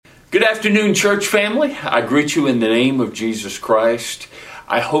Good afternoon, church family. I greet you in the name of Jesus Christ.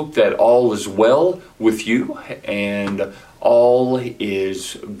 I hope that all is well with you and all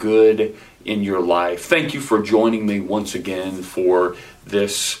is good in your life. Thank you for joining me once again for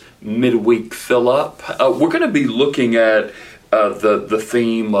this midweek fill-up. We're going to be looking at the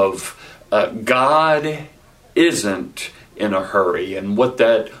theme of God isn't in a hurry, and what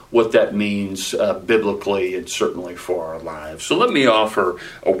that means biblically and certainly for our lives. So let me offer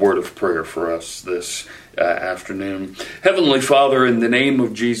a word of prayer for us this afternoon. Heavenly Father, in the name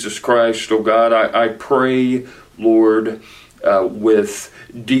of Jesus Christ, oh God, I pray, Lord, with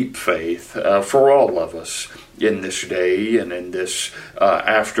deep faith for all of us in this day and in this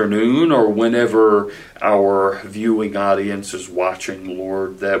afternoon, or whenever our viewing audience is watching,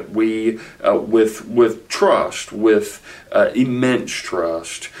 Lord, that we with trust, with immense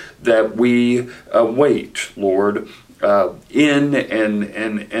trust, that we wait, Lord, in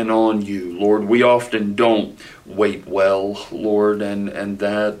and on you, Lord. We often don't wait well, Lord, and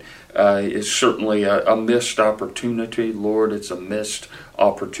that is certainly a missed opportunity, Lord. It's a missed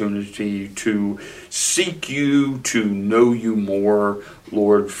opportunity to seek you, to know you more,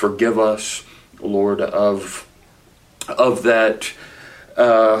 Lord. Forgive us, Lord, of that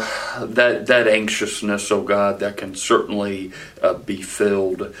anxiousness, oh God, that can certainly be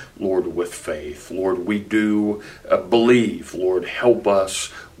filled, Lord, with faith. Lord, we do believe. Lord, help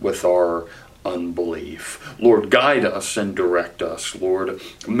us with our unbelief. Lord, guide us and direct us. Lord,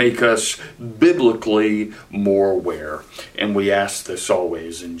 make us biblically more aware. And we ask this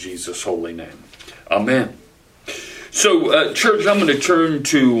always in Jesus' holy name. Amen. So, church, I'm going to turn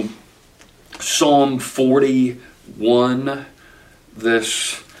to Psalm 41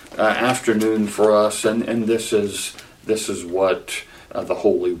 this afternoon for us, and this is what the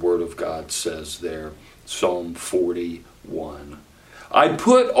Holy Word of God says there. Psalm 41. I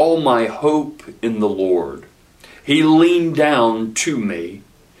put all my hope in the Lord. He leaned down to me.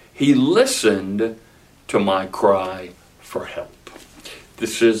 He listened to my cry for help.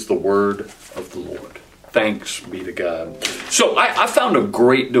 This is the word of the Lord. Thanks be to God. So I found a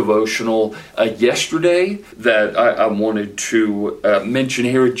great devotional yesterday that I wanted to mention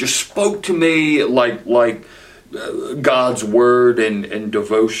here. It just spoke to me like God's Word and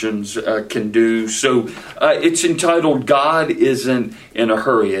devotions can do. So it's entitled, God Isn't in a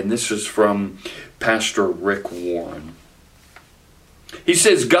Hurry, and this is from Pastor Rick Warren. He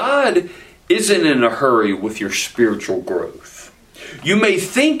says, God isn't in a hurry with your spiritual growth. You may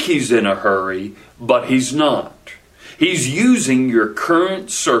think He's in a hurry, but He's not. He's using your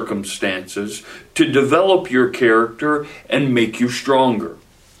current circumstances to develop your character and make you stronger.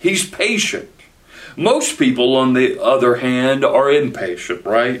 He's patient. Most people, on the other hand, are impatient,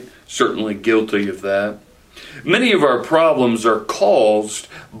 right? Certainly guilty of that. Many of our problems are caused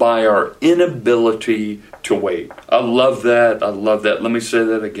by our inability to wait. I love that. I love that. Let me say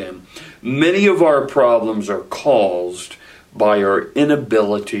that again. Many of our problems are caused by our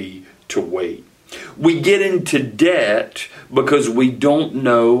inability to wait. We get into debt because we don't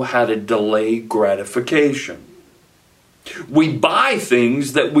know how to delay gratification. We buy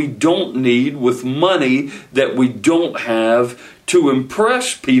things that we don't need with money that we don't have to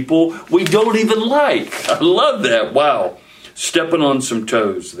impress people we don't even like. I love that. Wow. Stepping on some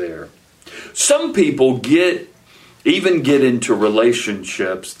toes there. Some people even get into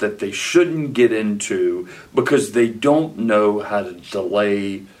relationships that they shouldn't get into because they don't know how to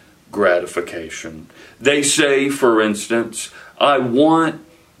delay gratification. They say, for instance, I want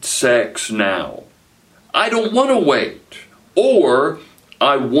sex now. I don't want to wait. Or,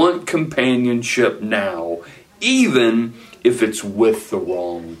 I want companionship now, even if it's with the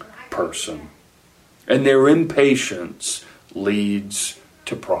wrong person. And their impatience leads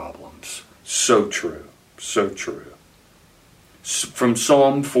to problems. So true. So true. From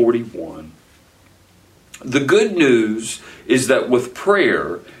Psalm 41. The good news is that with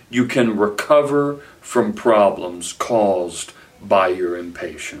prayer, you can recover from problems caused by your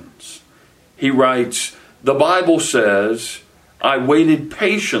impatience. He writes, the Bible says, I waited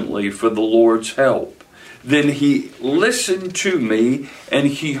patiently for the Lord's help. Then He listened to me and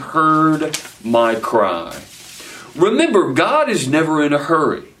He heard my cry. Remember, God is never in a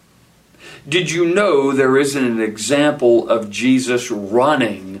hurry. Did you know there isn't an example of Jesus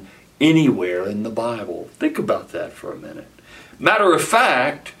running anywhere in the Bible? Think about that for a minute. Matter of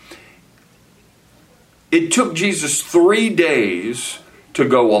fact, it took Jesus 3 days to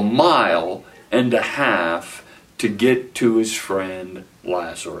go 1.5 miles to get to his friend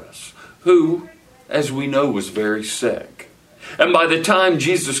Lazarus, who, as we know, was very sick. And by the time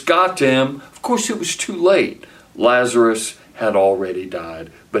Jesus got to him, of course it was too late. Lazarus had already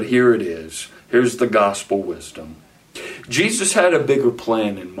died. But here it is. Here's the gospel wisdom. Jesus had a bigger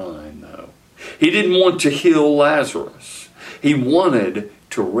plan in mind, though. He didn't want to heal Lazarus. He wanted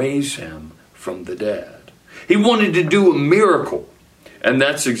to raise him from the dead. He wanted to do a miracle. And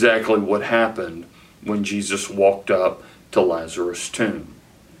that's exactly what happened when Jesus walked up to Lazarus' tomb.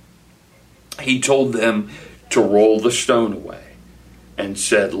 He told them to roll the stone away and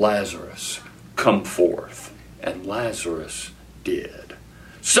said, "Lazarus, come forth." And Lazarus did.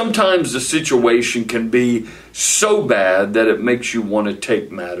 Sometimes the situation can be so bad that it makes you want to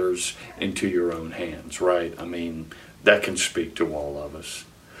take matters into your own hands, right? I mean, that can speak to all of us.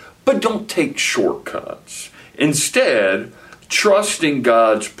 But don't take shortcuts. Instead, trust in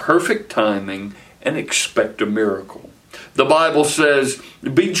God's perfect timing and expect a miracle. The Bible says,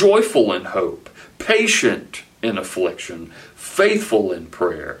 be joyful in hope, patient in affliction, faithful in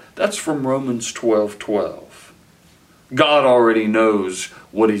prayer. That's from Romans 12:12. God already knows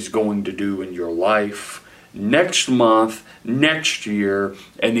what He's going to do in your life, next month, next year,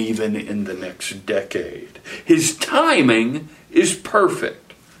 and even in the next decade. His timing is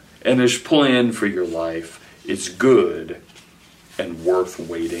perfect, and His plan for your life is good and worth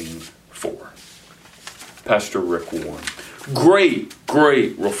waiting for. Pastor Rick Warren. Great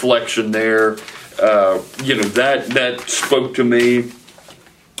reflection there. That spoke to me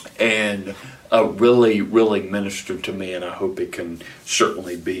and really ministered to me, and I hope it can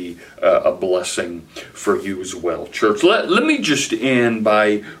certainly be a blessing for you as well, church. Let me just end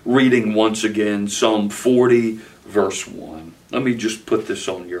by reading once again Psalm 40, verse 1. Let me just put this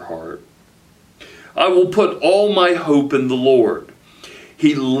on your heart. I will put all my hope in the Lord.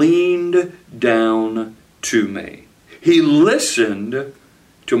 He leaned down to me. He listened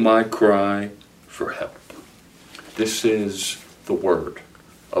to my cry for help. This is the word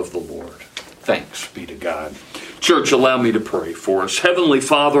of the Lord. Thanks be to God. Church, allow me to pray for us. Heavenly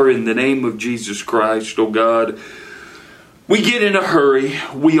Father, in the name of Jesus Christ, oh God, we get in a hurry.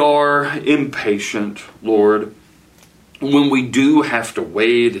 We are impatient, Lord. When we do have to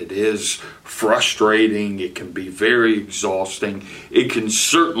wait, it is frustrating. It can be very exhausting. It can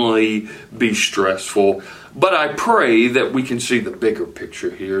certainly be stressful. But I pray that we can see the bigger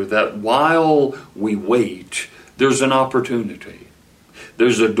picture here, that while we wait, there's an opportunity.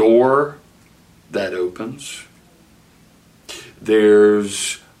 There's a door that opens.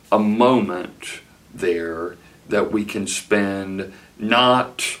 There's a moment there that we can spend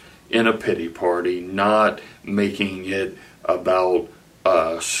not in a pity party, not making it about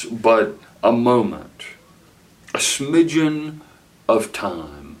us, but a moment, a smidgen of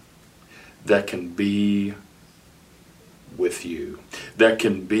time that can be with you. That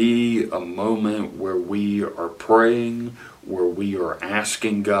can be a moment where we are praying, where we are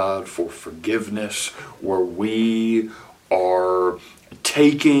asking God for forgiveness, where we are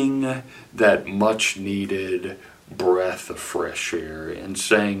taking that much needed breath of fresh air and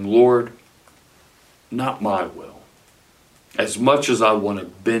saying, Lord, not my will. As much as I want to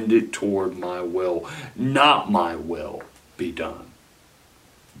bend it toward my will, not my will be done,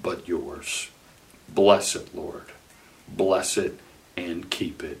 but yours. Bless it, Lord. Bless it and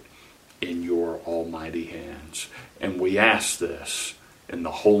keep it in your almighty hands. And we ask this in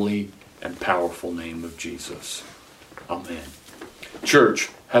the holy and powerful name of Jesus. Amen. Church,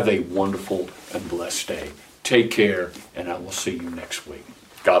 have a wonderful and blessed day. Take care, and I will see you next week.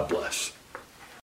 God bless.